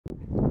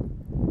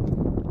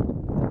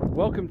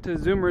Welcome to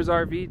Zoomer's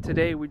RV.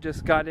 Today we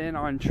just got in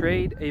on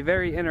trade a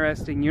very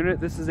interesting unit.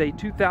 This is a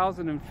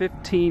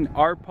 2015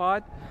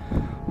 R-Pod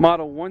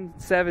model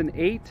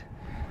 178.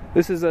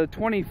 This is a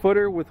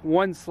 20-footer with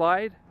one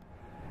slide.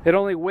 It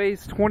only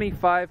weighs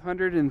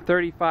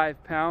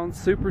 2,535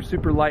 pounds,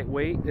 super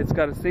lightweight. It's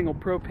got a single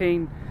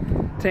propane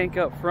tank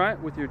up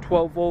front with your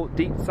 12-volt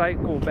deep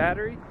cycle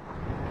battery.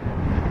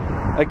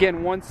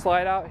 Again, one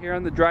slide out here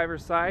on the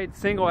driver's side,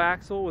 single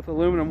axle with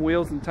aluminum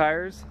wheels and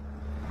tires.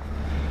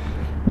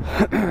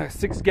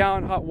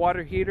 6-gallon hot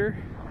water heater.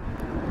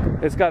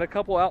 It's got a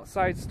couple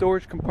outside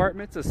storage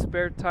compartments, a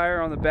spare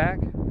tire on the back,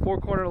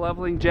 4-corner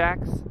leveling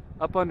jacks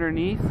up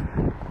underneath.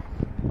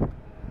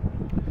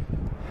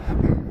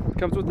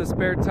 Comes with a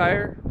spare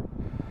tire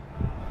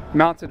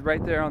mounted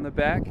right there on the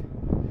back.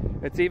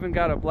 It's even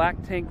got a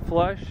black tank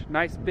flush,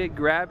 nice big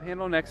grab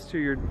handle next to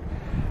your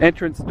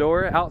entrance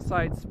door,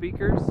 outside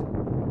speakers.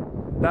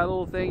 That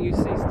little thing you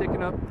see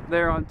sticking up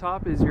there on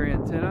top is your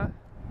antenna.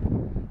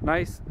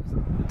 Nice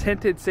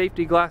tinted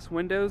safety glass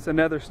windows,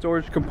 another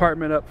storage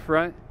compartment up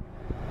front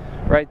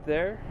right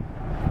there.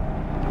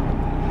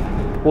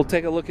 We'll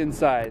take a look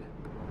inside.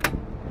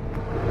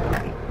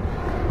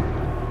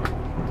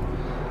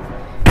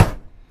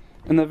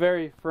 In the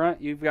very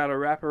front, you've got a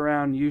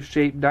wraparound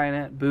U-shaped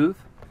dinette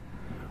booth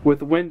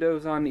with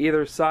windows on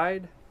either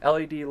side,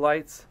 LED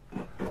lights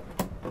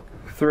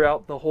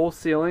throughout the whole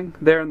ceiling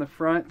there in the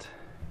front,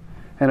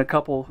 and a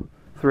couple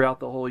throughout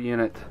the whole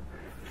unit.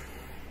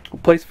 A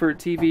place for a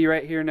TV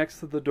right here next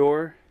to the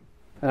door,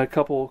 and a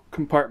couple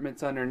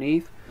compartments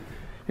underneath.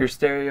 Your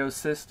stereo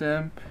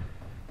system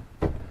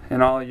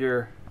and all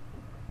your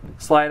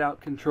slide out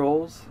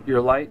controls,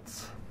 your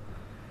lights,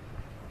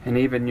 and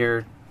even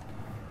your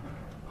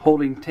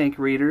holding tank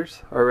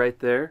readers are right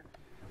there,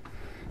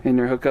 and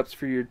your hookups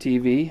for your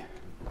TV.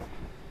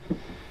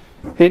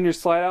 In your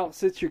slide out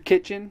sits your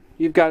kitchen.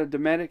 You've got a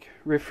Dinette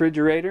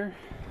refrigerator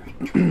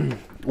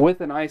with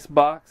an ice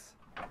box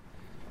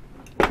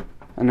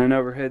and an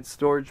overhead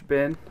storage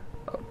bin.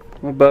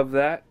 Above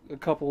that, a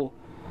couple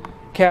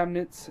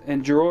cabinets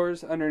and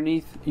drawers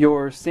underneath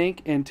your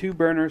sink, and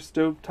 2-burner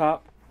stove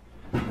top.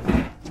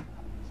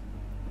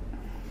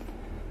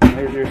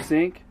 There's your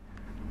sink.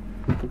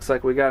 Looks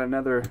like we got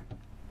another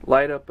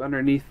light up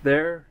underneath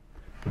there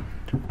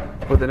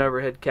with an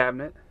overhead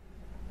cabinet.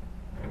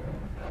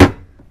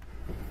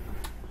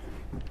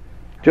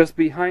 Just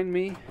behind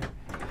me,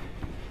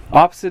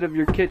 opposite of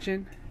your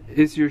kitchen,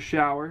 is your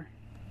shower,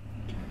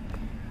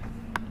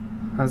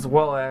 as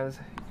well as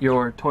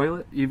your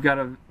toilet. You've got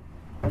a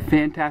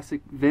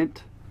fantastic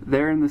vent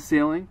there in the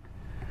ceiling.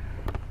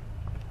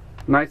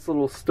 Nice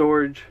little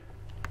storage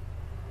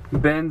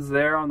bins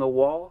there on the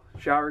wall.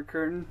 Shower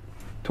curtain.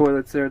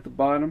 Toilets there at the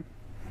bottom.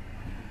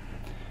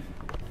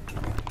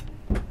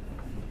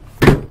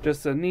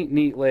 Just a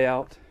neat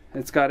layout.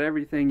 It's got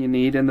everything you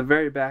need. In the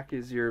very back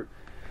is your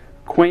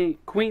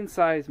queen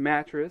size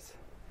mattress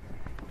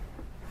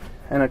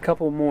and a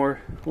couple more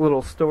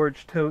little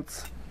storage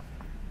totes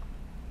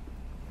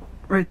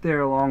right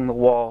there along the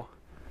wall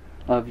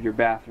of your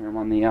bathroom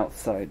on the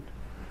outside.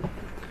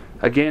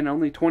 Again,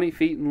 only 20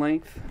 feet in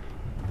length,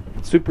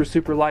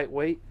 super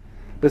lightweight.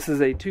 This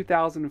is a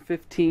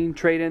 2015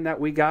 trade-in that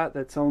we got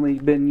that's only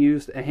been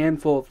used a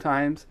handful of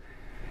times,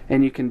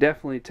 and you can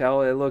definitely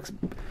tell it looks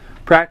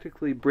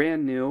practically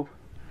brand new.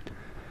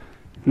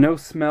 No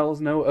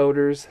smells, no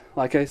odors.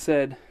 Like I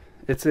said,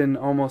 it's in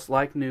almost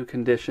like new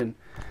condition.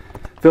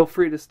 Feel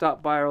free to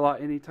stop by our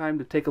lot anytime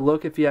to take a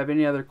look. If you have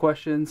any other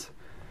questions,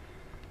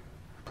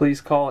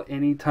 please call at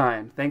any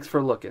time. Thanks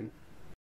for looking.